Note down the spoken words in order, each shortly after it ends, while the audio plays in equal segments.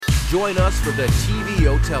Join us for the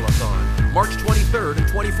TVO Telethon, March 23rd and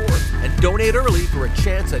 24th, and donate early for a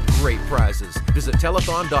chance at great prizes. Visit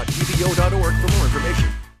telethon.tvo.org for more information.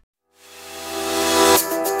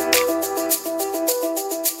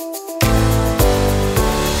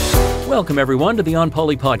 Welcome, everyone, to the On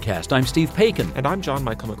Poly podcast. I'm Steve Paikin. And I'm John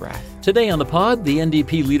Michael McGrath. Today on the pod, the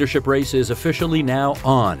NDP leadership race is officially now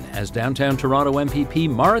on as downtown Toronto MPP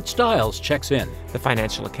Marit Stiles checks in. The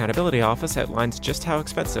Financial Accountability Office outlines just how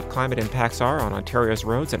expensive climate impacts are on Ontario's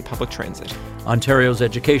roads and public transit. Ontario's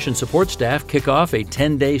education support staff kick off a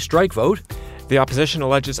 10-day strike vote. The opposition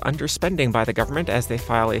alleges underspending by the government as they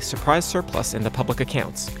file a surprise surplus in the public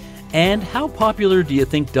accounts. And how popular do you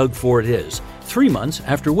think Doug Ford is 3 months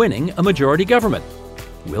after winning a majority government?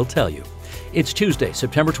 We'll tell you. It's Tuesday,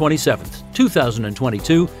 September 27th,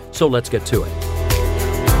 2022, so let's get to it.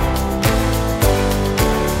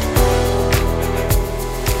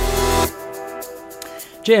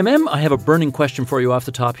 JMM, I have a burning question for you off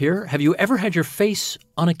the top here. Have you ever had your face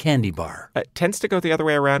on a candy bar? It tends to go the other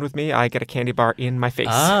way around with me. I get a candy bar in my face.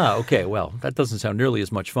 Ah, okay. Well, that doesn't sound nearly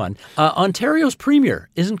as much fun. Ontario's premier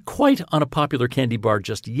isn't quite on a popular candy bar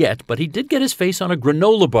just yet, but he did get his face on a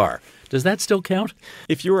granola bar. Does that still count?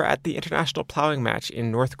 If you were at the International Plowing Match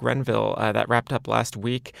in North Grenville that wrapped up last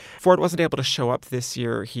week, Ford wasn't able to show up this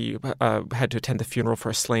year. He had to attend the funeral for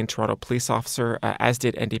a slain Toronto police officer, as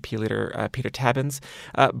did NDP leader Peter Tabuns.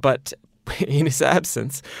 But in his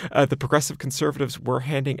absence, the Progressive Conservatives were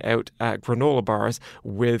handing out granola bars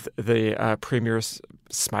with the Premier's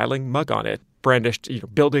smiling mug on it, brandished,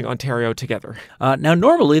 building Ontario together. Now,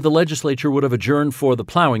 normally the legislature would have adjourned for the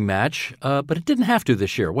plowing match, but it didn't have to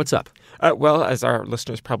this year. What's up? Well, as our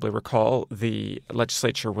listeners probably recall, the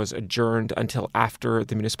legislature was adjourned until after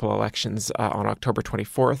the municipal elections on October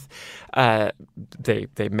 24th.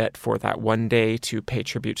 They met for that one day to pay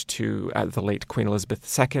tribute to the late Queen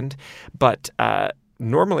Elizabeth II, but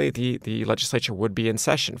normally, the legislature would be in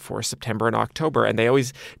session for September and October, and they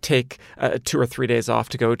always take 2 or 3 days off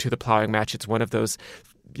to go to the plowing match. It's one of those,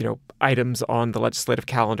 items on the legislative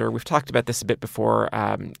calendar. We've talked about this a bit before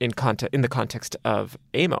in the context of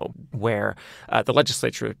AMO, where the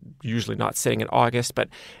legislature usually not sitting in August, but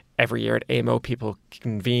every year at AMO, people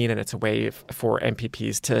convene, and it's a way for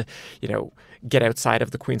MPPs to, get outside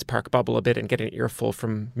of the Queen's Park bubble a bit and get an earful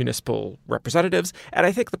from municipal representatives. And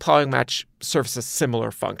I think the plowing match serves a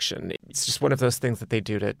similar function. It's just one of those things that they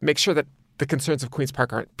do to make sure that the concerns of Queen's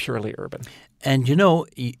Park aren't purely urban. And,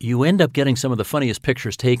 you end up getting some of the funniest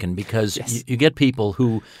pictures taken because Yes. you get people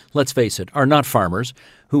who, let's face it, are not farmers,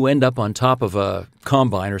 who end up on top of a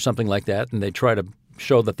combine or something like that, and they try to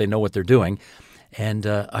show that they know what they're doing. And,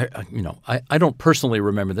 I don't personally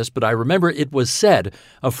remember this, but I remember it was said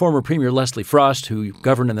of former Premier Leslie Frost, who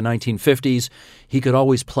governed in the 1950s, he could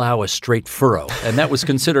always plow a straight furrow. And that was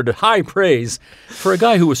considered high praise for a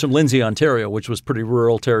guy who was from Lindsay, Ontario, which was pretty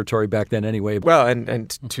rural territory back then anyway. Well, and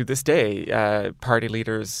to this day, party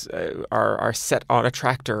leaders are set on a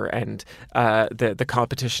tractor, and the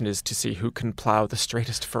competition is to see who can plow the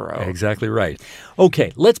straightest furrow. Exactly right.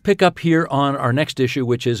 Okay, let's pick up here on our next issue,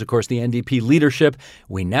 which is, of course, the NDP leadership.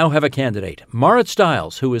 We now have a candidate, Marit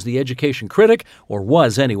Stiles, who is the education critic, or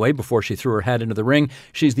was anyway, before she threw her hat into the ring.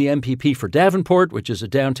 She's the MPP for Davenport, which is a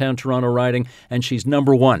downtown Toronto riding, and she's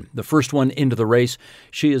number one, the first one into the race.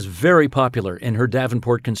 She is very popular in her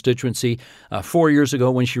Davenport constituency. 4 years ago,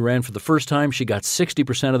 when she ran for the first time, she got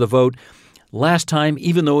 60% of the vote. Last time,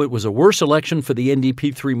 even though it was a worse election for the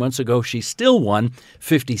NDP 3 months ago, she still won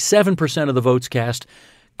 57% of the votes cast.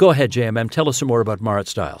 Go ahead, JMM. Tell us some more about Marit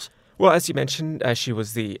Stiles. Well, as you mentioned, she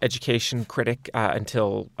was the education critic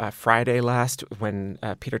until Friday last, when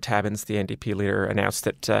Peter Tabuns, the NDP leader, announced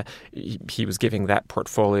that he was giving that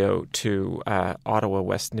portfolio to Ottawa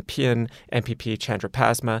West Nepean MPP Chandra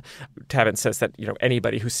Pasma. Tabuns says that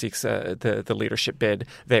anybody who seeks the leadership bid,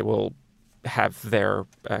 they will have their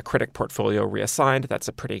critic portfolio reassigned. That's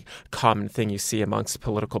a pretty common thing you see amongst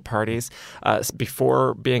political parties.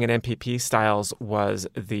 Before being an MPP, Stiles was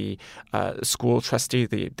the school trustee,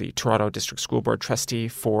 the Toronto District School Board trustee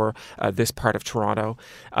for this part of Toronto.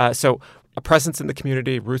 So a presence in the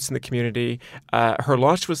community, roots in the community. Her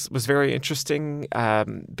launch was very interesting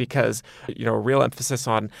because, a real emphasis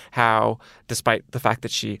on how, despite the fact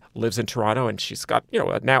that she lives in Toronto and she's got,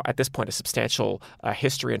 now at this point a substantial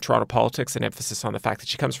history in Toronto politics, an emphasis on the fact that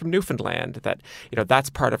she comes from Newfoundland, that, that's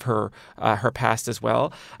part of her past as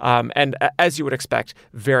well. And as you would expect,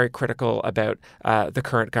 very critical about the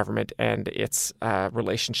current government and its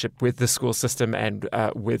relationship with the school system and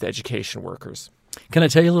with education workers. Can I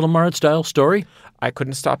tell you a little Marit Stiles story? I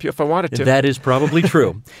couldn't stop you if I wanted to. That is probably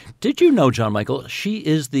true. Did you know, John Michael, she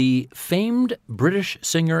is the famed British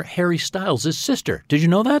singer Harry Styles' sister? Did you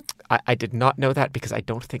know that? I did not know that because I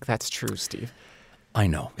don't think that's true, Steve. I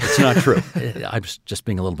know. It's not true. I was just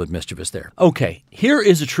being a little bit mischievous there. Okay, here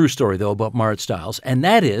is a true story, though, about Marit Stiles, and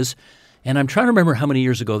that is, and I'm trying to remember how many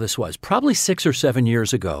years ago this was, probably 6 or 7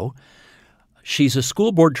 years ago. She's a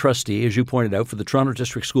school board trustee, as you pointed out, for the Toronto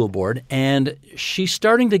District School Board, and she's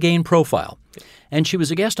starting to gain profile. And she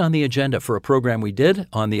was a guest on the agenda for a program we did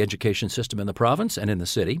on the education system in the province and in the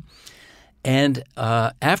city. And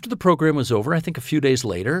after the program was over, I think a few days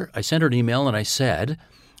later, I sent her an email and I said,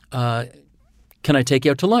 can I take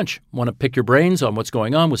you out to lunch? Want to pick your brains on what's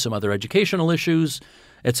going on with some other educational issues,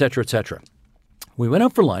 et cetera, et cetera. We went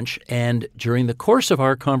out for lunch, and during the course of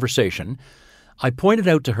our conversation, I pointed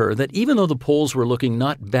out to her that even though the polls were looking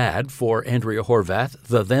not bad for Andrea Horwath,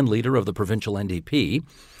 the then leader of the provincial NDP,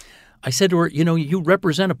 I said to her, you know, you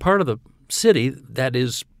represent a part of the city that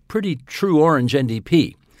is pretty true orange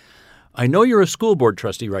NDP. I know you're a school board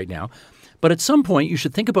trustee right now, but at some point you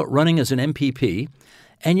should think about running as an MPP,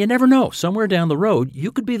 and you never know, somewhere down the road,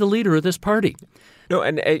 you could be the leader of this party. No,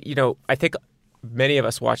 and, I think many of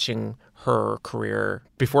us watching her career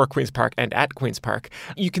before Queen's Park and at Queen's Park,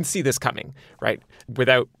 you can see this coming, right?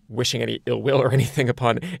 Without wishing any ill will or anything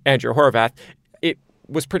upon Andrea Horwath, it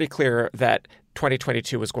was pretty clear that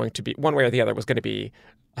 2022 was going to be, one way or the other, was going to be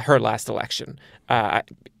her last election.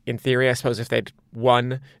 In theory, I suppose if they'd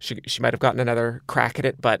won, she might have gotten another crack at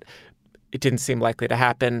it, but it didn't seem likely to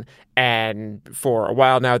happen. And for a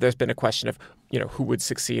while now, there's been a question of, who would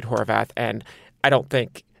succeed Horwath. And I don't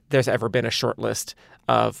think there's ever been a short list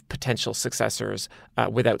of potential successors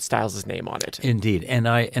without Stiles' name on it. Indeed. And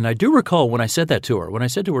I do recall when I said that to her,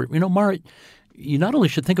 Marit, you not only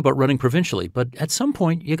should think about running provincially, but at some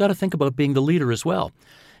point you got to think about being the leader as well.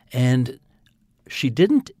 And she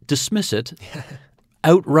didn't dismiss it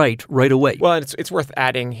outright right away. Well, and it's worth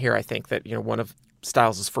adding here, I think, that one of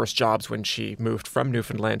Stiles' first jobs when she moved from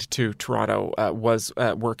Newfoundland to Toronto was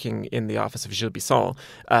working in the office of Gilles Bisson,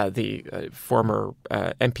 the former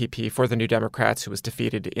MPP for the New Democrats who was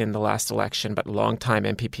defeated in the last election, but longtime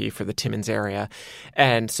MPP for the Timmins area.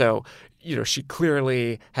 And so, she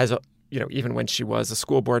clearly has even when she was a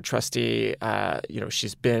school board trustee,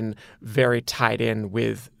 she's been very tied in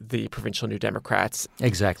with the provincial New Democrats.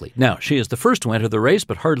 Exactly. Now, she is the first to enter the race,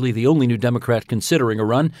 but hardly the only New Democrat considering a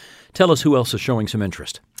run. Tell us who else is showing some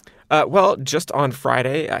interest. Well, just on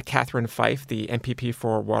Friday, Catherine Fife, the MPP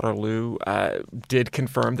for Waterloo, did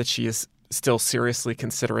confirm that she is still seriously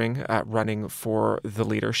considering running for the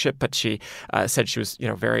leadership, but she said she was,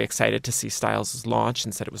 very excited to see Stiles' launch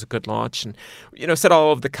and said it was a good launch and, said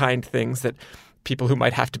all of the kind things that people who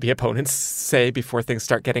might have to be opponents say before things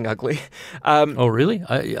start getting ugly. Oh, really?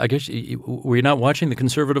 I guess were you not watching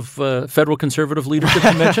the federal Conservative Leadership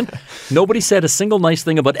Convention? Nobody said a single nice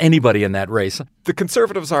thing about anybody in that race. The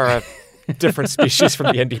Conservatives are a different species from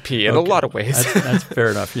the NDP in a lot of ways. That's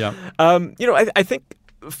fair enough, yeah. I think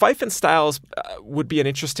Fife and Stiles would be an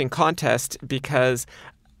interesting contest because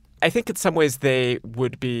I think in some ways they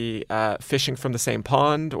would be fishing from the same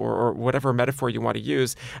pond or whatever metaphor you want to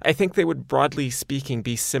use. I think they would, broadly speaking,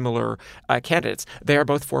 be similar candidates. They are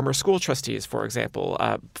both former school trustees, for example.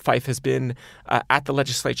 Fife has been at the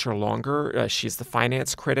legislature longer. She's the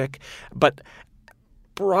finance critic. But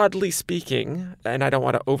broadly speaking, and I don't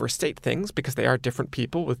want to overstate things because they are different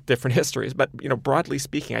people with different histories, but broadly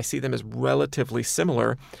speaking, I see them as relatively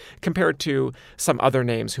similar compared to some other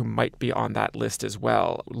names who might be on that list as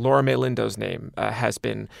well. Laura May Lindo's name has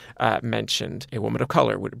been mentioned. A woman of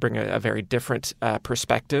color would bring a very different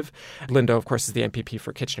perspective. Lindo, of course, is the MPP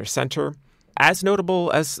for Kitchener Centre. As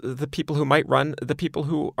notable as the people who might run, the people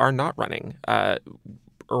who are not running.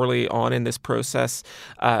 Early on in this process,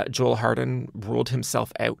 Joel Harden ruled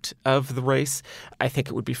himself out of the race. I think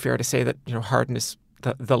it would be fair to say that Harden is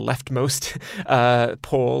the leftmost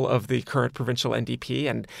pole of the current provincial NDP,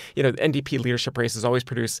 and the NDP leadership races always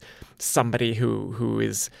produce somebody who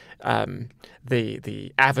is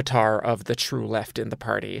the avatar of the true left in the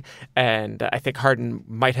party. And I think Harden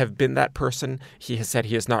might have been that person. He has said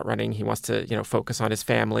he is not running. He wants to focus on his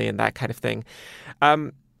family and that kind of thing.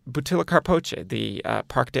 Butila Carpoche, the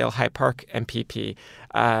Parkdale High Park MPP,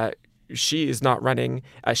 she is not running.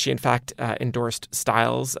 She, in fact, endorsed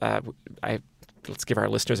Stiles. Let's give our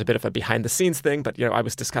listeners a bit of a behind-the-scenes thing, but I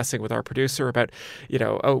was discussing with our producer about,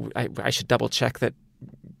 I should double-check that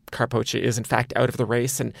Karpoche is in fact out of the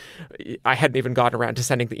race. And I hadn't even gotten around to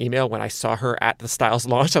sending the email when I saw her at the Styles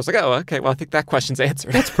launch. I was like, oh, okay, well, I think that question's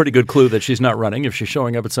answered. That's a pretty good clue that she's not running if she's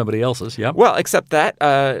showing up at somebody else's. Yeah. Well, except that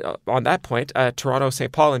on that point, Toronto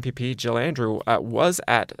St. Paul MPP Jill Andrew was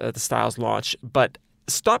at the Styles launch, but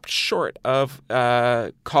stopped short of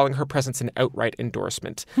calling her presence an outright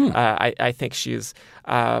endorsement. I think she's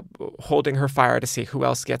holding her fire to see who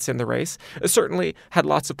else gets in the race. Certainly had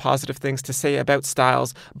lots of positive things to say about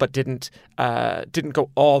Styles, but didn't go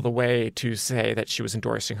all the way to say that she was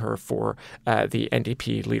endorsing her for the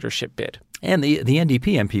NDP leadership bid. And the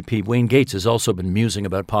NDP MPP, Wayne Gates, has also been musing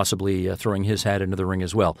about possibly throwing his hat into the ring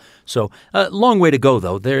as well. So long way to go,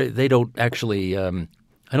 though. They don't actually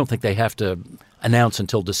I don't think they have to announce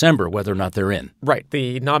until December whether or not they're in. Right.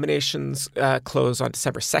 The nominations close on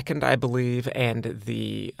December 2nd, I believe, and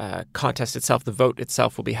the contest itself, the vote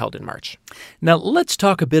itself, will be held in March. Now, let's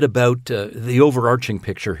talk a bit about the overarching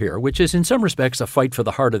picture here, which is in some respects a fight for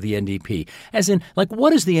the heart of the NDP. As in, like,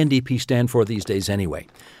 what does the NDP stand for these days anyway?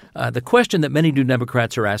 The question that many New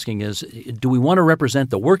Democrats are asking is, do we want to represent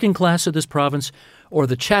the working class of this province or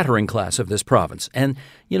the chattering class of this province? And,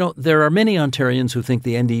 you know, there are many Ontarians who think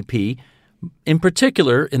the NDP, in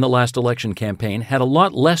particular in the last election campaign, had a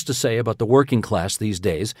lot less to say about the working class these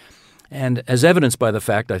days. And as evidenced by the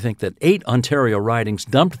fact, I think, that 8 Ontario ridings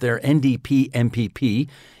dumped their NDP MPP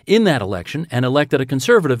in that election and elected a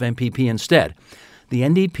Conservative MPP instead. The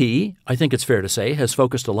NDP, I think it's fair to say, has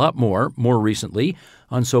focused a lot more recently,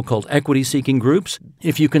 on so-called equity-seeking groups.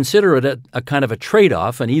 If you consider it a kind of a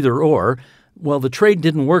trade-off, an either-or, well, the trade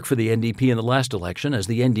didn't work for the NDP in the last election, as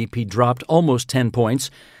the NDP dropped almost 10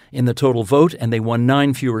 points in the total vote, and they won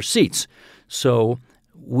 9 fewer seats. So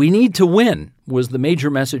we need to win, was the major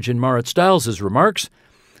message in Marit Stiles' remarks.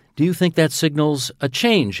 Do you think that signals a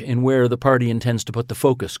change in where the party intends to put the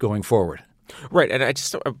focus going forward? Right, and I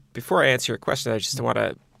just before I answer your question, I just want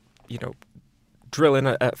to, drill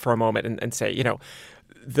in for a moment and say,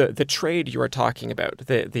 the trade you are talking about.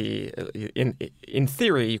 In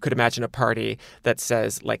theory, you could imagine a party that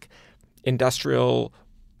says, like, industrial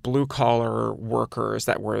blue collar workers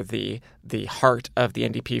that were the heart of the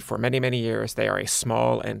NDP for many, many years. They are a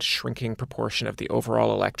small and shrinking proportion of the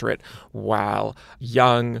overall electorate, while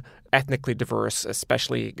young, ethnically diverse,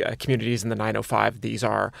 especially communities in the 905, these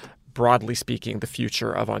are, broadly speaking, the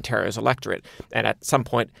future of Ontario's electorate. And at some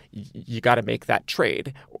point, you got to make that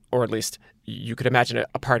trade, or at least you could imagine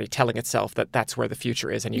a party telling itself that that's where the future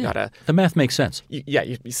is, and you got to... The math makes sense.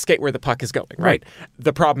 You skate where the puck is going, right?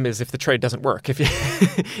 The problem is if the trade doesn't work, if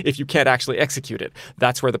you can't actually execute it,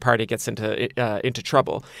 that's where the party gets into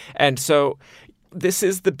trouble. And so this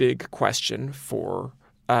is the big question for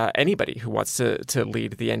anybody who wants to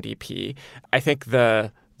lead the NDP. I think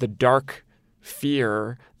the dark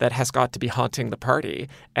fear that has got to be haunting the party,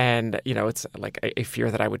 and it's like a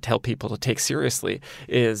fear that I would tell people to take seriously,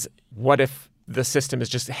 is what if the system is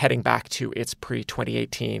just heading back to its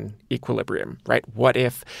pre-2018 equilibrium, right? What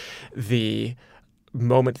if the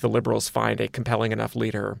moment the Liberals find a compelling enough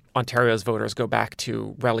leader, Ontario's voters go back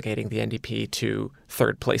to relegating the NDP to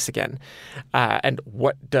third place again? And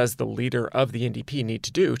what does the leader of the NDP need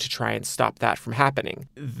to do to try and stop that from happening?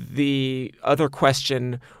 The other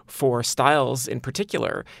question for Stiles in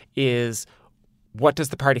particular is, what does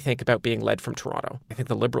the party think about being led from Toronto? I think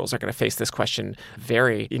the Liberals are going to face this question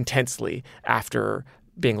very intensely after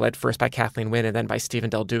being led first by Kathleen Wynne and then by Stephen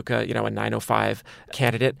Del Duca, a 905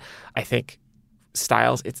 candidate. I think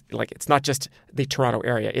Stiles, it's not just the Toronto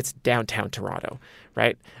area, it's downtown Toronto,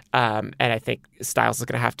 right? And I think Stiles is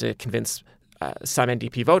going to have to convince some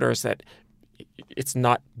NDP voters that it's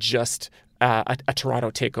not just a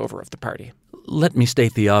Toronto takeover of the party. Let me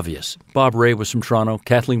state the obvious. Bob Rae was from Toronto.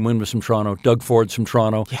 Kathleen Wynne was from Toronto. Doug Ford's from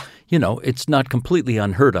Toronto. Yeah. It's not completely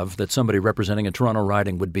unheard of that somebody representing a Toronto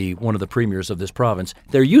riding would be one of the premiers of this province.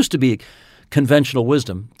 There used to be conventional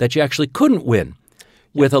wisdom that you actually couldn't win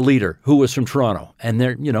with a leader who was from Toronto. And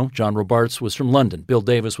there, John Robarts was from London. Bill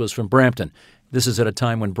Davis was from Brampton. This is at a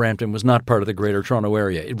time when Brampton was not part of the Greater Toronto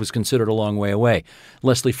Area. It was considered a long way away.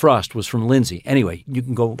 Leslie Frost was from Lindsay. Anyway, you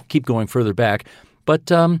can keep going further back.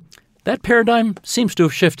 But that paradigm seems to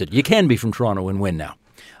have shifted. You can be from Toronto and win now.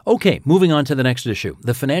 Okay, moving on to the next issue.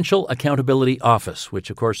 The Financial Accountability Office, which,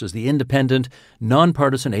 of course, is the independent,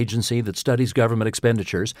 nonpartisan agency that studies government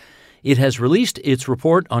expenditures. It has released its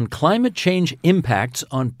report on climate change impacts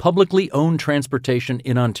on publicly owned transportation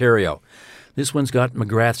in Ontario. This one's got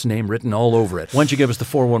McGrath's name written all over it. Why don't you give us the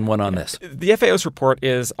 411 on this? The FAO's report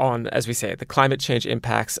is on, as we say, the climate change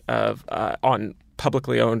impacts on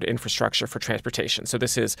publicly owned infrastructure for transportation. So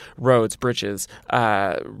this is roads, bridges,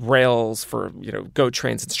 rails for GO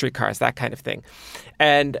trains and streetcars, that kind of thing.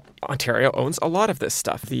 And Ontario owns a lot of this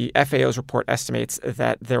stuff. The FAO's report estimates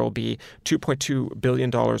that there will be $2.2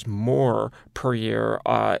 billion more per year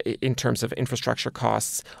in terms of infrastructure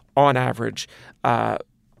costs on average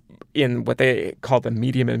in what they call the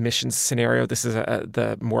medium emissions scenario. This is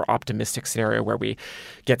the more optimistic scenario where we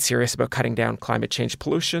get serious about cutting down climate change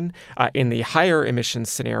pollution. In the higher emissions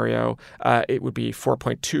scenario, it would be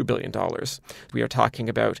 $4.2 billion. We are talking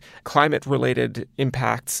about climate-related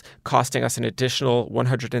impacts costing us an additional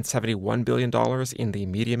 $171 billion in the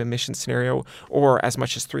medium emissions scenario, or as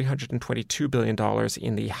much as $322 billion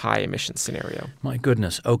in the high emissions scenario. My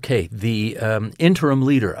goodness. Okay. The interim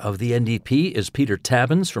leader of the NDP is Peter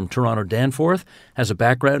Tabuns from Toronto Danforth, has a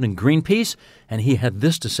background in Greenpeace, and he had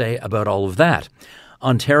this to say about all of that.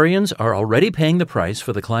 Ontarians are already paying the price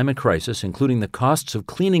for the climate crisis, including the costs of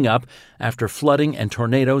cleaning up after flooding and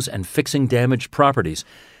tornadoes and fixing damaged properties.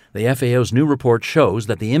 The FAO's new report shows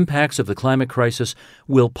that the impacts of the climate crisis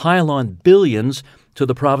will pile on billions to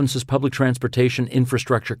the province's public transportation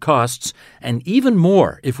infrastructure costs, and even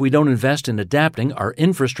more if we don't invest in adapting our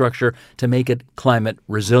infrastructure to make it climate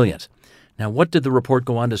resilient. Now, what did the report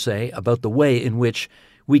go on to say about the way in which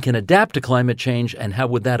we can adapt to climate change, and how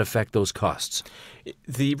would that affect those costs?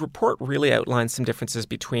 The report really outlines some differences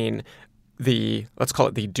between let's call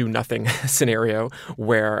it the do-nothing scenario,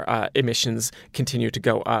 where emissions continue to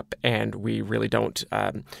go up and we really don't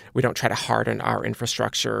try to harden our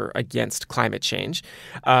infrastructure against climate change,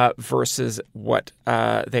 versus what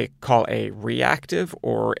they call a reactive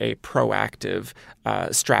or a proactive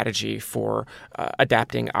strategy for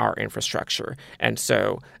adapting our infrastructure. And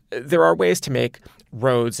so there are ways to make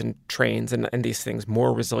roads and trains and these things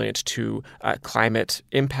more resilient to climate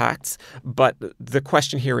impacts. But the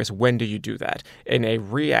question here is, when do you do that? In a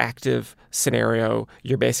reactive scenario,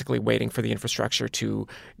 you're basically waiting for the infrastructure to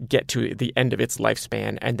get to the end of its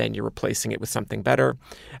lifespan, and then you're replacing it with something better.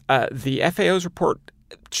 The FAO's report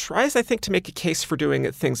tries, I think, to make a case for doing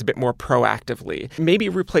things a bit more proactively, maybe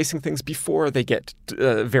replacing things before they get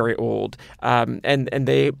very old. And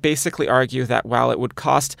they basically argue that while it would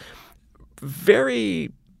cost very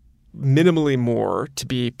minimally more to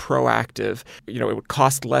be proactive, it would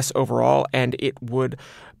cost less overall, and it would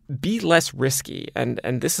be less risky. And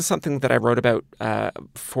this is something that I wrote about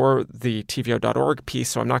for the TVO.org piece,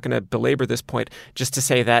 so I'm not going to belabor this point, just to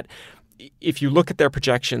say that if you look at their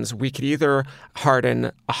projections, we could either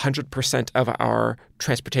harden 100% of our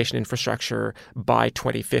transportation infrastructure by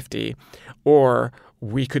 2050, or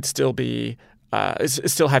we could still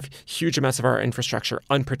have huge amounts of our infrastructure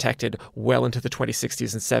unprotected well into the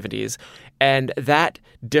 2060s and 70s. And that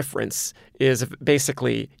difference is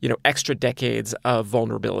basically, extra decades of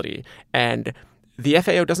vulnerability. And the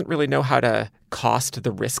FAO doesn't really know how to cost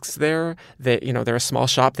the risks there. They're a small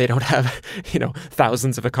shop. They don't have,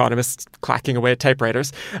 thousands of economists clacking away at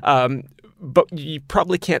typewriters. But you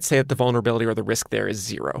probably can't say that the vulnerability or the risk there is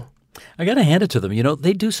zero. I got to hand it to them.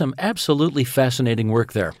 They do some absolutely fascinating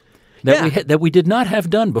work there that we did not have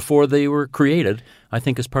done before they were created, I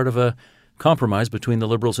think, as part of a compromise between the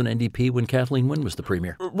Liberals and NDP when Kathleen Wynne was the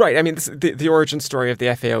premier. Right. I mean, the origin story of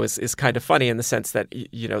the FAO is kind of funny in the sense that,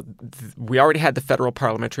 we already had the federal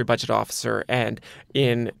parliamentary budget officer, and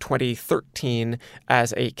in 2013,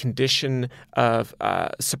 as a condition of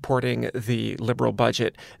supporting the Liberal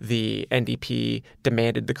budget, the NDP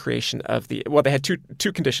demanded the creation of they had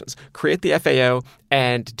two conditions: create the FAO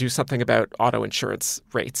and do something about auto insurance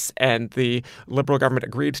rates. And the Liberal government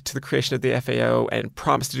agreed to the creation of the FAO and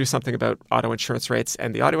promised to do something about auto insurance rates,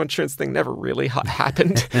 and the auto insurance thing never really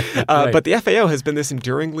happened. Right. But the FAO has been this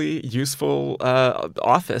enduringly useful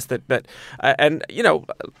office and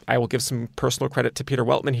I will give some personal credit to Peter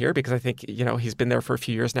Weltman here, because I think, he's been there for a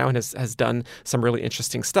few years now and has done some really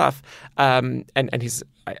interesting stuff. And he's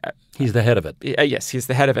the head of it. Yes, he's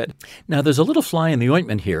the head of it. Now, there's a little fly in the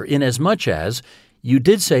ointment here, in as much as you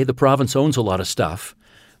did say the province owns a lot of stuff,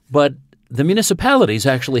 but the municipalities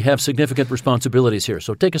actually have significant responsibilities here.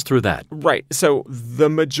 So take us through that. Right. So the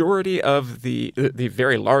majority of the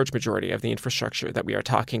very large majority of the infrastructure that we are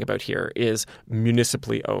talking about here is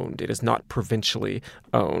municipally owned. It is not provincially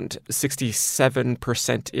owned.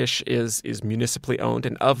 67%-ish is municipally owned.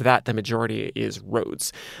 And of that, the majority is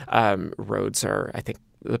roads. Roads are, I think,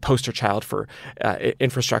 the poster child for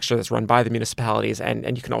infrastructure that's run by the municipalities,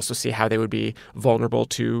 and you can also see how they would be vulnerable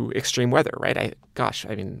to extreme weather, right?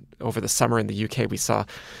 Over the summer in the UK, we saw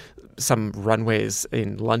some runways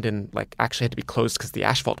in London actually had to be closed because the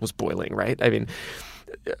asphalt was boiling, right?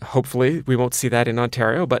 Hopefully we won't see that in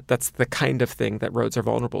Ontario, but that's the kind of thing that roads are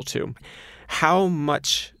vulnerable to. how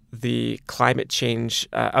much the climate change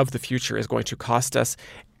of the future is going to cost us,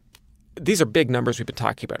 these are big numbers we've been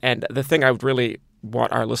talking about. And the thing I would really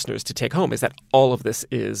want our listeners to take home is that all of this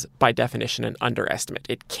is, by definition, an underestimate.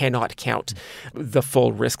 It cannot count the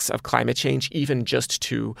full risks of climate change, even just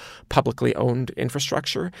to publicly owned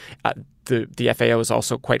infrastructure. The FAO is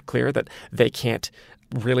also quite clear that they can't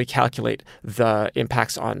really calculate the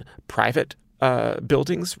impacts on private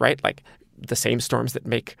buildings, right? Like the same storms that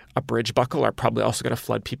make a bridge buckle are probably also going to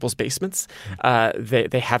flood people's basements.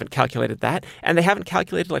 They haven't calculated that. And they haven't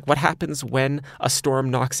calculated like what happens when a storm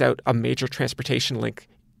knocks out a major transportation link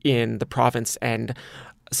in the province and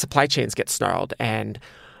supply chains get snarled and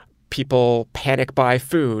people panic buy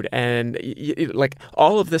food. And like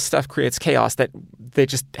all of this stuff creates chaos that they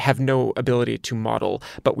just have no ability to model.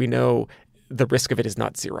 But we know the risk of it is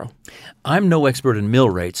not zero. I'm no expert in mill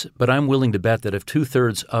rates, but I'm willing to bet that if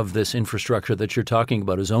 2/3 of this infrastructure that you're talking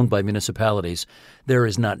about is owned by municipalities, there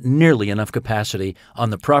is not nearly enough capacity on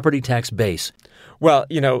the property tax base. Well,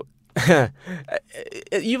 you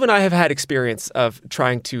and I have had experience of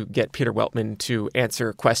trying to get Peter Weltman to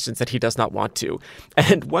answer questions that he does not want to.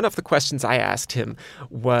 And one of the questions I asked him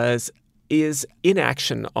was, is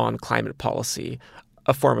inaction on climate policy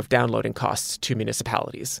a form of downloading costs to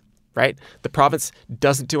municipalities? Right? The province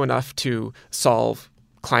doesn't do enough to solve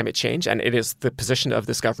climate change, and it is the position of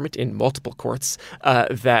this government in multiple courts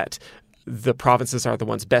that the provinces are the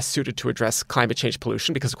ones best suited to address climate change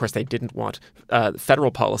pollution because, of course, they didn't want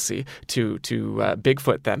federal policy to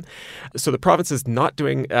Bigfoot them. So the province is not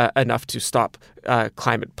doing enough to stop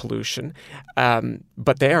climate pollution,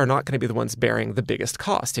 but they are not going to be the ones bearing the biggest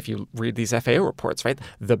cost. If you read these FAO reports, right,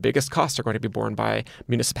 the biggest costs are going to be borne by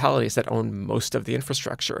municipalities that own most of the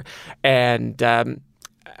infrastructure. And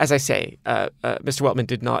as I say, Mr. Weltman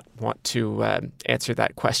did not want to answer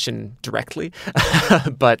that question directly,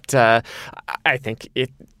 but I think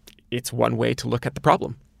it's one way to look at the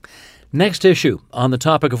problem. Next issue. On the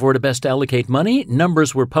topic of where to best allocate money,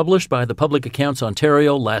 numbers were published by the Public Accounts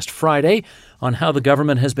Ontario last Friday on how the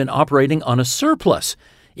government has been operating on a surplus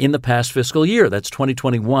in the past fiscal year. That's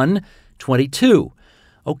 2021-22.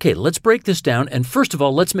 Okay, let's break this down. And first of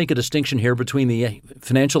all, let's make a distinction here between the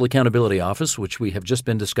Financial Accountability Office, which we have just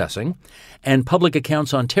been discussing, and Public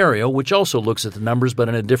Accounts Ontario, which also looks at the numbers but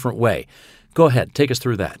in a different way. Go ahead, take us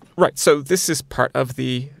through that. Right. So this is part of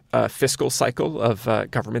the fiscal cycle of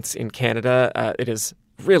governments in Canada. It is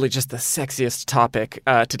really just the sexiest topic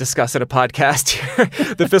to discuss in a podcast here.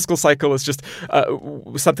 The fiscal cycle is just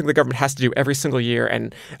something the government has to do every single year,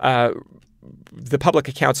 and the public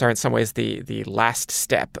accounts are in some ways the last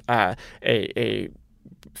step. A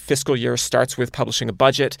fiscal year starts with publishing a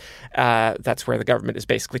budget. That's where the government is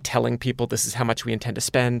basically telling people this is how much we intend to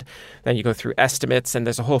spend. Then you go through estimates and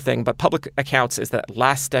there's a whole thing. But public accounts is that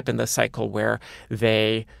last step in the cycle where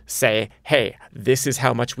they say, hey, this is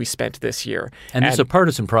how much we spent this year. And it's a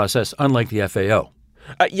partisan process, unlike the FAO.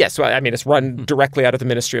 Yes, well, I mean, it's run directly out of the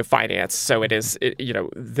Ministry of Finance, so it is,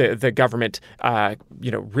 the government,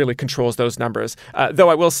 really controls those numbers. Though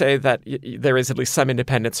I will say that there is at least some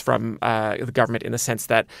independence from the government in the sense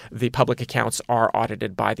that the public accounts are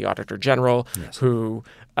audited by the Auditor General, yes, who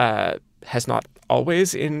has not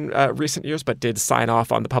always in recent years, but did sign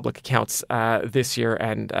off on the public accounts this year,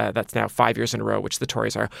 and that's now 5 years in a row, which the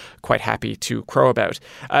Tories are quite happy to crow about.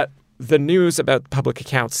 The news about public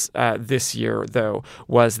accounts this year, though,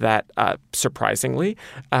 was that, surprisingly,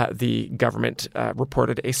 the government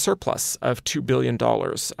reported a surplus of $2 billion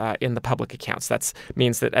in the public accounts. That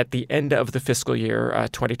means that at the end of the fiscal year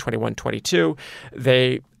 2021-22,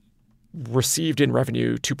 they received in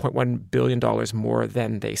revenue $2.1 billion more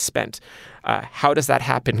than they spent. How does that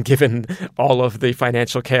happen given all of the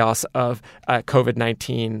financial chaos of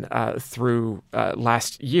COVID-19 through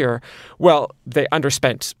last year? Well, they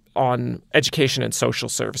underspent on education and social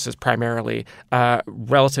services primarily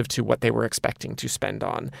relative to what they were expecting to spend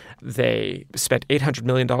on. They spent $800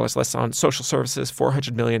 million less on social services,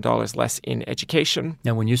 $400 million less in education.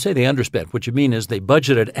 Now, when you say they underspent, what you mean is they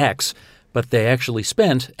budgeted X, but they actually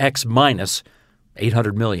spent X minus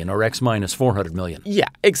 $800 million or X minus $400 million. Yeah,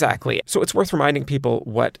 exactly. So it's worth reminding people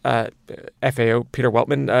what FAO Peter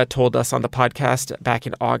Weltman told us on the podcast back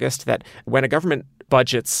in August, that when a government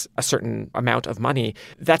budgets a certain amount of money,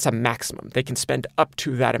 that's a maximum. They can spend up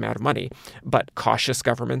to that amount of money. But cautious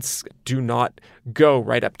governments do not go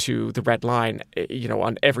right up to the red line,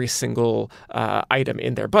 on every single item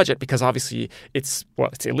in their budget, because obviously it's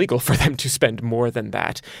illegal for them to spend more than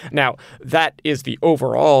that. Now, that is the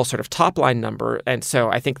overall sort of top line number. And so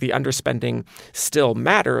I think the underspending still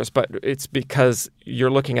matters, but it's because you're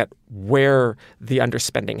looking at where the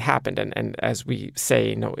underspending happened. And as we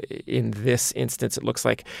say, in this instance, it looks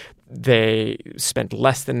like they spent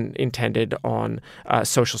less than intended on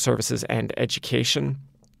social services and education.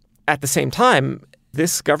 At the same time,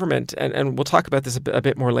 this government, and we'll talk about this a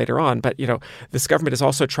bit more later on, but this government is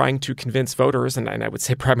also trying to convince voters, and I would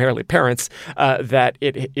say primarily parents, that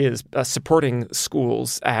it is supporting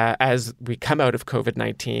schools as we come out of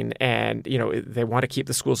COVID-19, and they want to keep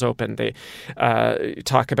the schools open. They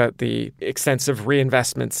talk about the extensive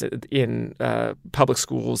reinvestments in public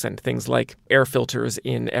schools and things like air filters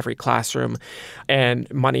in every classroom, and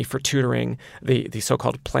money for tutoring, the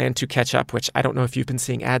so-called plan to catch up, which I don't know if you've been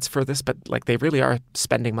seeing ads for this, but they really are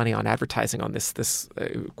spending money on advertising on this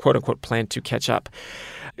quote-unquote plan to catch up.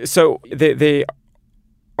 So they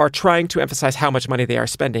are trying to emphasize how much money they are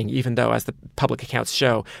spending, even though, as the public accounts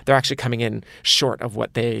show, they're actually coming in short of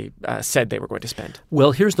what they said they were going to spend.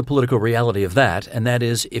 Well, here's the political reality of that, and that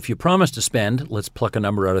is if you promise to spend, let's pluck a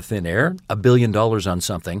number out of thin air, $1 billion on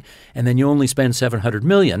something, and then you only spend $700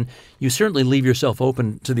 million, you certainly leave yourself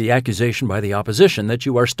open to the accusation by the opposition that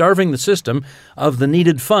you are starving the system of the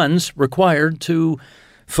needed funds required to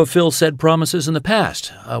fulfill said promises in the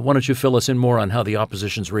past. Why don't you fill us in more on how the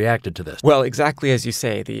opposition's reacted to this? Well, exactly as you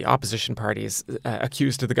say, the opposition parties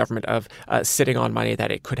accused the government of sitting on money that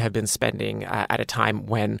it could have been spending at a time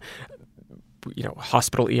when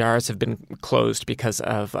hospital ERs have been closed because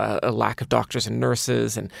of a lack of doctors and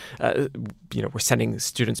nurses, and we're sending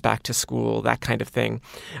students back to school, that kind of thing.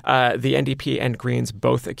 The NDP and Greens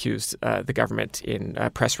both accused the government in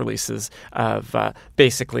press releases of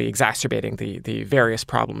basically exacerbating the various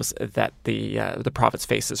problems that the province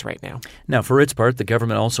faces right now. Now, for its part, the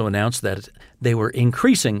government also announced that they were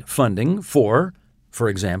increasing funding for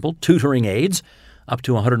example, tutoring aids, up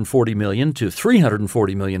to $140 million to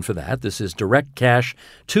 $340 million for that. This is direct cash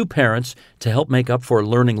to parents to help make up for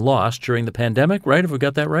learning loss during the pandemic, right? Have we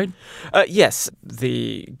got that right? Yes.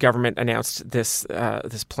 The government announced this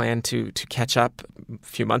plan to catch up a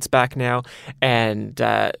few months back now, and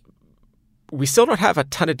we still don't have a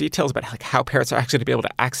ton of details about how parents are actually going to be able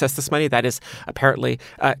to access this money. That is apparently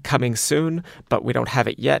coming soon, but we don't have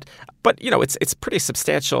it yet. But it's pretty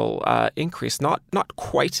substantial increase, not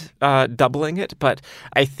quite doubling it, but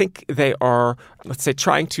I think they are, let's say,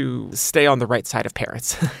 trying to stay on the right side of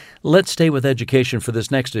parents. Let's stay with education for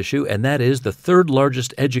this next issue, and that is the third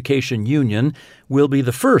largest education union will be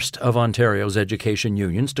the first of Ontario's education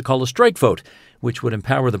unions to call a strike vote, which would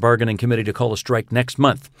empower the bargaining committee to call a strike next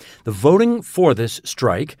month. The voting for this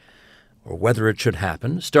strike, or whether it should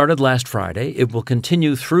happen, started last Friday. It will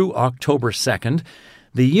continue through October 2nd.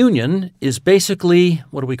 The union is basically,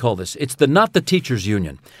 what do we call this? It's not the teachers'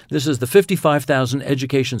 union. This is the 55,000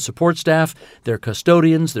 education support staff, their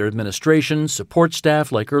custodians, their administration, support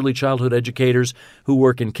staff like early childhood educators who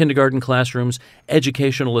work in kindergarten classrooms,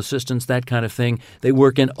 educational assistants, that kind of thing. They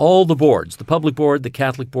work in all the boards, the public board, the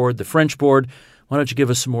Catholic board, the French board. Why don't you give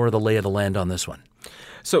us some more of the lay of the land on this one?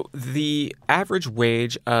 So the average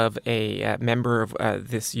wage of a member of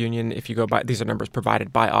this union, if you go by, these are numbers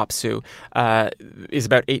provided by OPSEU, is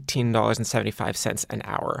about $18.75 an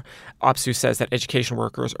hour. OPSEU says that education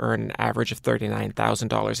workers earn an average of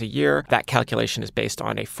 $39,000 a year. That calculation is based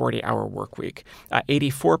on a 40-hour work week.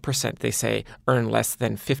 84%, they say, earn less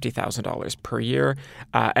than $50,000 per year,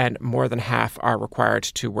 and more than half are required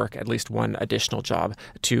to work at least one additional job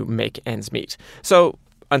to make ends meet. So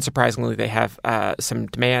unsurprisingly, they have some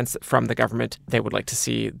demands from the government. They would like to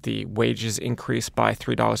see the wages increase by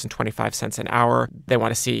 $3.25 an hour. They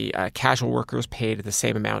want to see casual workers paid the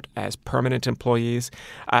same amount as permanent employees.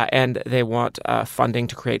 And they want funding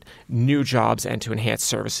to create new jobs and to enhance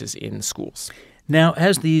services in schools. Now,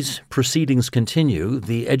 as these proceedings continue,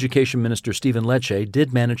 the Education Minister, Stephen Lecce,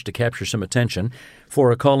 did manage to capture some attention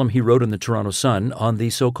for a column he wrote in the Toronto Sun on the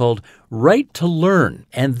so-called right to learn.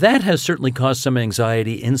 And that has certainly caused some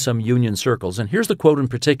anxiety in some union circles. And here's the quote in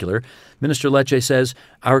particular. Minister Lecce says,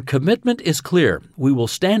 "Our commitment is clear. We will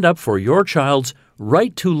stand up for your child's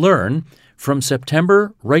right to learn from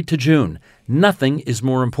September right to June. Nothing is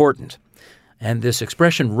more important." And this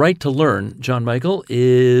expression, right to learn, John Michael,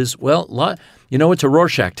 is, well, it's a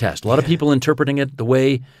Rorschach test. A lot of people interpreting it the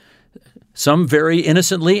way, some very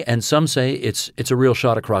innocently, and some say it's a real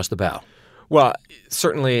shot across the bow. Well,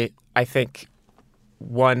 certainly, I think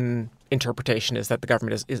one interpretation is that the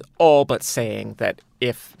government is all but saying that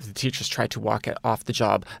if the teachers try to walk off the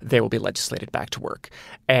job, they will be legislated back to work.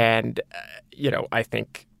 And, I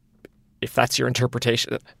think if that's your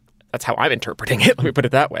interpretation, That's how I'm interpreting it. Let me put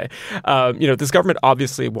it that way. This government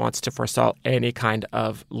obviously wants to forestall any kind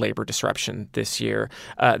of labor disruption this year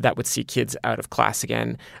that would see kids out of class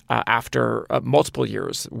again after multiple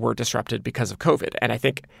years were disrupted because of COVID. And I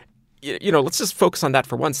think, let's just focus on that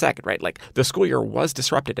for 1 second, right? Like, the school year was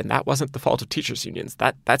disrupted, and that wasn't the fault of teachers' unions.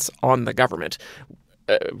 That's on the government.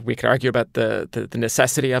 We can argue about the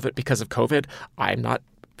necessity of it because of COVID. I'm not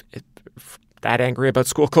that angry about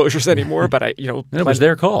school closures anymore, but it was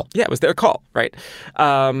their call. Yeah, it was their call, right?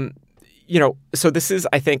 So this is,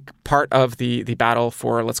 I think, part of the battle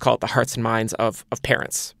for, let's call it, the hearts and minds of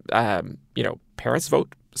parents. Parents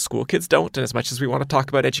vote. School kids don't. And as much as we want to talk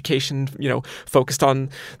about education, focused on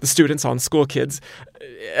the students, on school kids,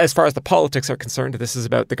 as far as the politics are concerned, this is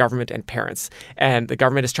about the government and parents. And the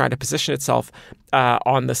government is trying to position itself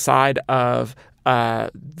on the side of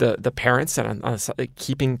the parents and on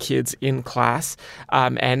keeping kids in class,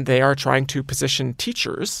 and they are trying to position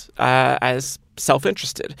teachers as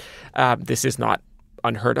self-interested. This is not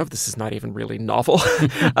unheard of. This is not even really novel.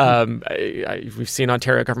 We've seen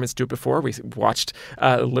Ontario governments do it before. We watched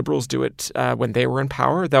Liberals do it when they were in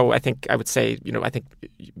power, though I think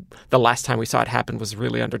the last time we saw it happen was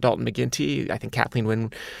really under Dalton McGuinty. I think Kathleen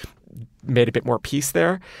Wynne made a bit more peace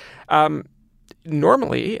there.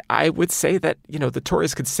 Normally, I would say that, the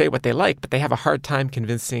Tories could say what they like, but they have a hard time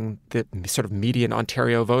convincing the sort of median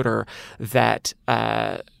Ontario voter that,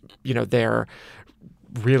 they're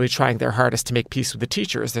really trying their hardest to make peace with the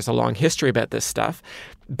teachers. There's a long history about this stuff.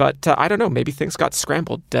 But I don't know, maybe things got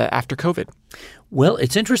scrambled after COVID. Well,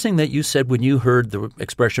 it's interesting that you said when you heard the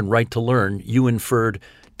expression right to learn, you inferred,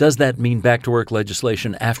 does that mean back to work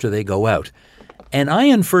legislation after they go out? And I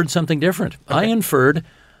inferred something different. Okay. I inferred,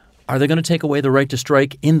 are they going to take away the right to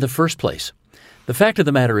strike in the first place? The fact of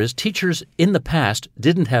the matter is, teachers in the past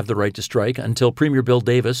didn't have the right to strike until Premier Bill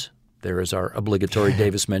Davis, there is our obligatory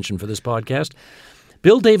Davis mention for this podcast,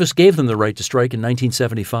 Bill Davis gave them the right to strike in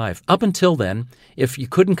 1975. Up until then, if you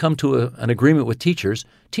couldn't come to an agreement with teachers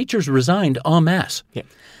resigned en masse. Yeah.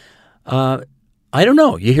 I don't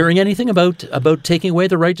know. You hearing anything about taking away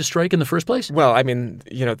the right to strike in the first place? Well, I mean,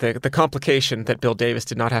 the complication that Bill Davis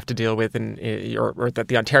did not have to deal with or that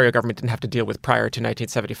the Ontario government didn't have to deal with prior to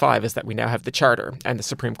 1975 is that we now have the Charter, and the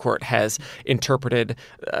Supreme Court has interpreted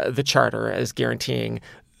the Charter as guaranteeing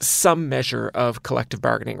some measure of collective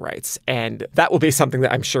bargaining rights. And that will be something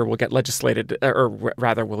that I'm sure will get legislated, or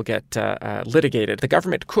rather will get litigated. The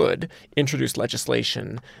government could introduce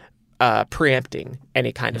legislation preempting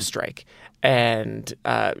any kind of strike and,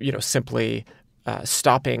 simply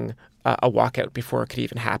stopping a walkout before it could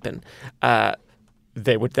even happen.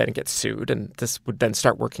 They would then get sued, and this would then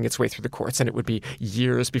start working its way through the courts, and it would be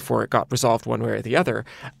years before it got resolved one way or the other.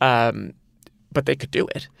 But they could do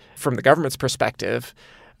it. From the government's perspective,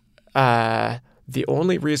 the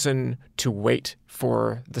only reason to wait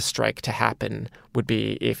for the strike to happen would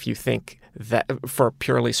be if you think that, for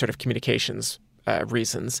purely sort of communications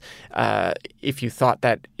reasons, if you thought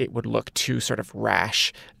that it would look too sort of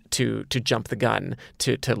rash to jump the gun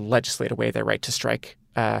to legislate away their right to strike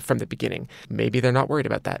from the beginning. Maybe they're not worried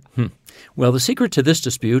about that. Well, the secret to this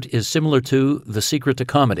dispute is similar to the secret to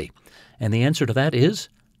comedy, and the answer to that is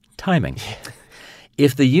timing.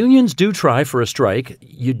 If the unions do try for a strike,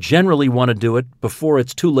 you generally want to do it before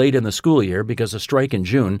it's too late in the school year, because a strike in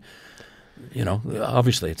June,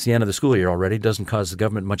 obviously it's the end of the school year already, doesn't cause the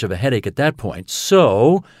government much of a headache at that point.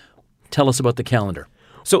 So tell us about the calendar.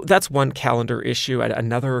 So that's one calendar issue.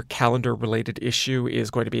 Another calendar-related issue is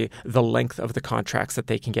going to be the length of the contracts that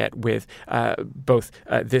they can get with both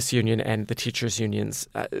this union and the teachers' unions.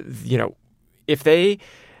 If they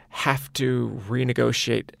have to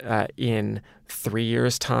renegotiate in 3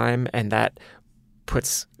 years' time, and that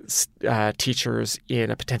puts teachers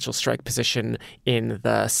in a potential strike position in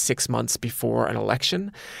the 6 months before an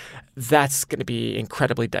election, that's going to be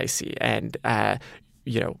incredibly dicey. And,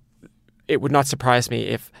 it would not surprise me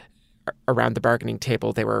if around the bargaining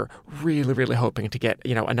table they were really, really hoping to get,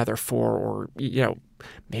 another 4 or,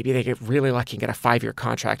 maybe they get really lucky and get a 5-year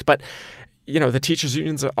contract. But, the teachers'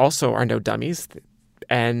 unions also are no dummies.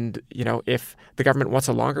 And, if the government wants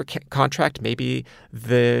a longer contract, maybe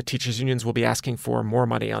the teachers' unions will be asking for more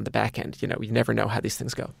money on the back end. You never know how these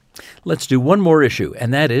things go. Let's do one more issue,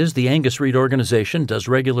 and that is the Angus Reid organization does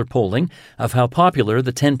regular polling of how popular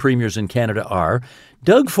the 10 premiers in Canada are.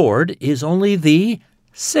 Doug Ford is only the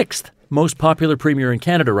 6th most popular premier in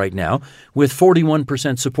Canada right now, with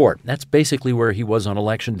 41% support. That's basically where he was on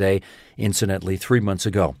Election Day, incidentally, 3 months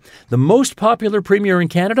ago. The most popular premier in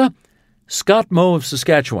Canada, Scott Moe of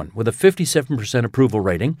Saskatchewan, with a 57% approval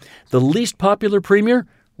rating. The least popular premier,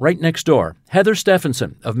 right next door. Heather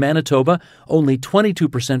Stephenson of Manitoba, only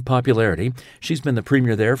 22% popularity. She's been the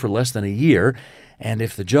premier there for less than a year. And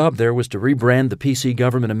if the job there was to rebrand the PC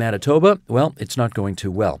government of Manitoba, well, it's not going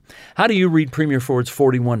too well. How do you read Premier Ford's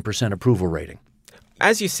 41% approval rating?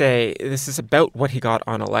 As you say, this is about what he got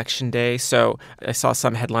on Election Day. So I saw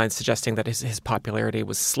some headlines suggesting that his popularity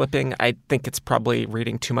was slipping. I think it's probably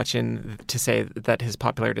reading too much in to say that his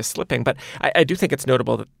popularity is slipping. But I do think it's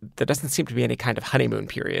notable that there doesn't seem to be any kind of honeymoon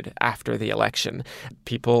period after the election.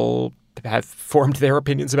 People have formed their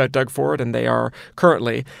opinions about Doug Ford, and they are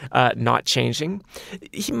currently not changing.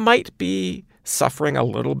 He might be suffering a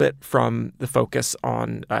little bit from the focus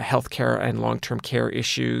on healthcare and long-term care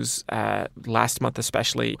issues. Last month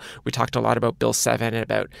especially, we talked a lot about Bill 7 and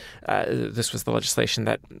about this was the legislation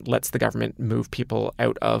that lets the government move people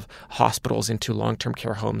out of hospitals into long-term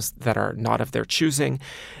care homes that are not of their choosing.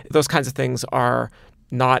 Those kinds of things are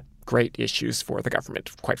not great issues for the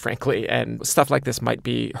government, quite frankly, and stuff like this might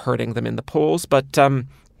be hurting them in the polls, but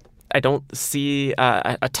I don't see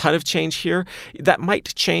a ton of change here. That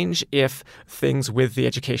might change if things with the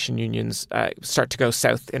education unions start to go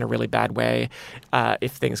south in a really bad way,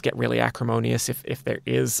 if things get really acrimonious, if there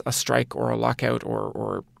is a strike or a lockout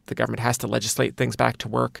or the government has to legislate things back to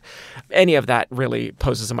work. Any of that really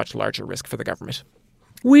poses a much larger risk for the government.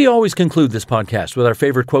 We always conclude this podcast with our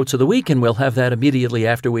favorite quotes of the week, and we'll have that immediately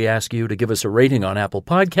after we ask you to give us a rating on Apple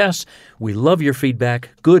Podcasts. We love your feedback,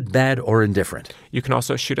 good, bad, or indifferent. You can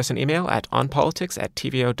also shoot us an email at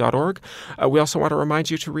onpolitics@tvo.org. We also want to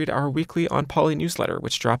remind you to read our weekly On Poly newsletter,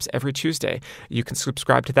 which drops every Tuesday. You can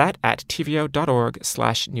subscribe to that at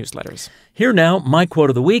tvo.org/newsletters. Here now, my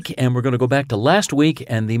quote of the week, and we're going to go back to last week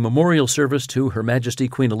and the memorial service to Her Majesty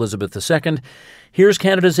Queen Elizabeth II. Here's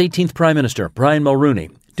Canada's 18th Prime Minister, Brian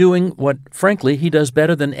Mulroney, doing what, frankly, he does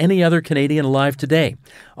better than any other Canadian alive today,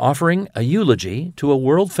 offering a eulogy to a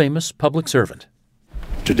world-famous public servant.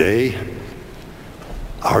 Today,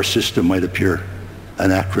 our system might appear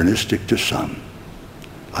anachronistic to some.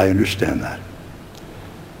 I understand that.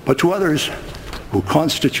 But to others who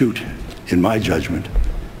constitute, in my judgment,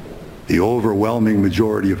 the overwhelming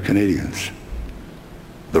majority of Canadians,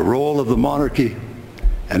 the role of the monarchy,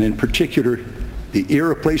 and in particular, the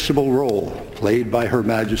irreplaceable role played by Her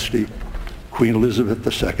Majesty Queen Elizabeth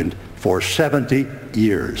II for 70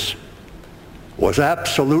 years was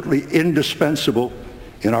absolutely indispensable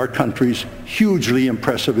in our country's hugely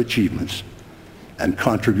impressive achievements and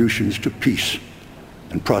contributions to peace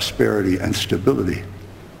and prosperity and stability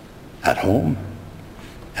at home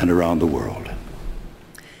and around the world.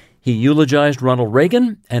 He eulogized Ronald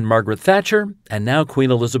Reagan and Margaret Thatcher and now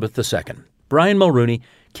Queen Elizabeth II. Brian Mulroney,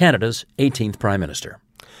 Canada's 18th Prime Minister.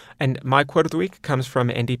 And my quote of the week comes from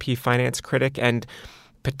NDP finance critic and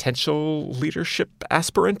potential leadership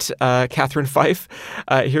aspirant, Catherine Fife.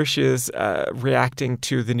 Here she is reacting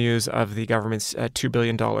to the news of the government's $2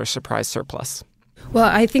 billion surprise surplus. Well,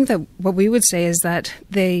 I think that what we would say is that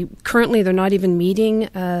they're not even meeting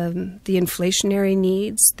the inflationary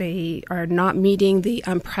needs. They are not meeting the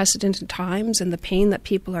unprecedented times and the pain that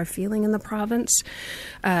people are feeling in the province.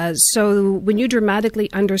 So when you dramatically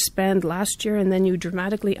underspend last year and then you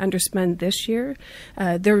dramatically underspend this year,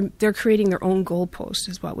 they're creating their own goalpost,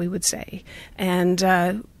 is what we would say.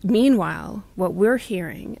 And meanwhile, what we're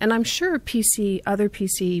hearing, and I'm sure other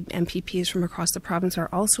PC MPPs from across the province are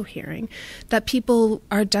also hearing, that people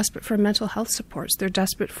are desperate for mental health supports. They're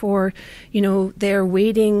desperate for, they're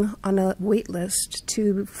waiting on a wait list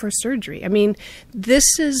for surgery. I mean,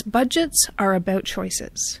 budgets are about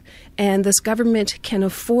choices. And this government can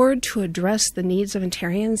afford to address the needs of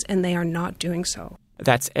Ontarians, and they are not doing so.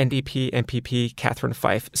 That's NDP MPP Catherine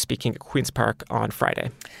Fife speaking at Queen's Park on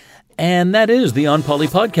Friday. And that is the On Poly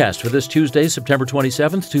podcast for this Tuesday, September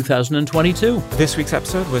 27th, 2022. This week's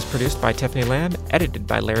episode was produced by Tiffany Lamb, edited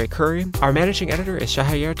by Larry Curry. Our managing editor is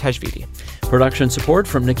Shahayar Tajvidi. Production support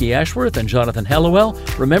from Nikki Ashworth and Jonathan Hallowell.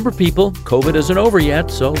 Remember, people, COVID isn't over yet,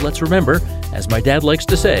 so let's remember, as my dad likes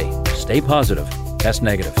to say, stay positive, test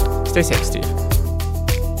negative. Stay safe, Steve.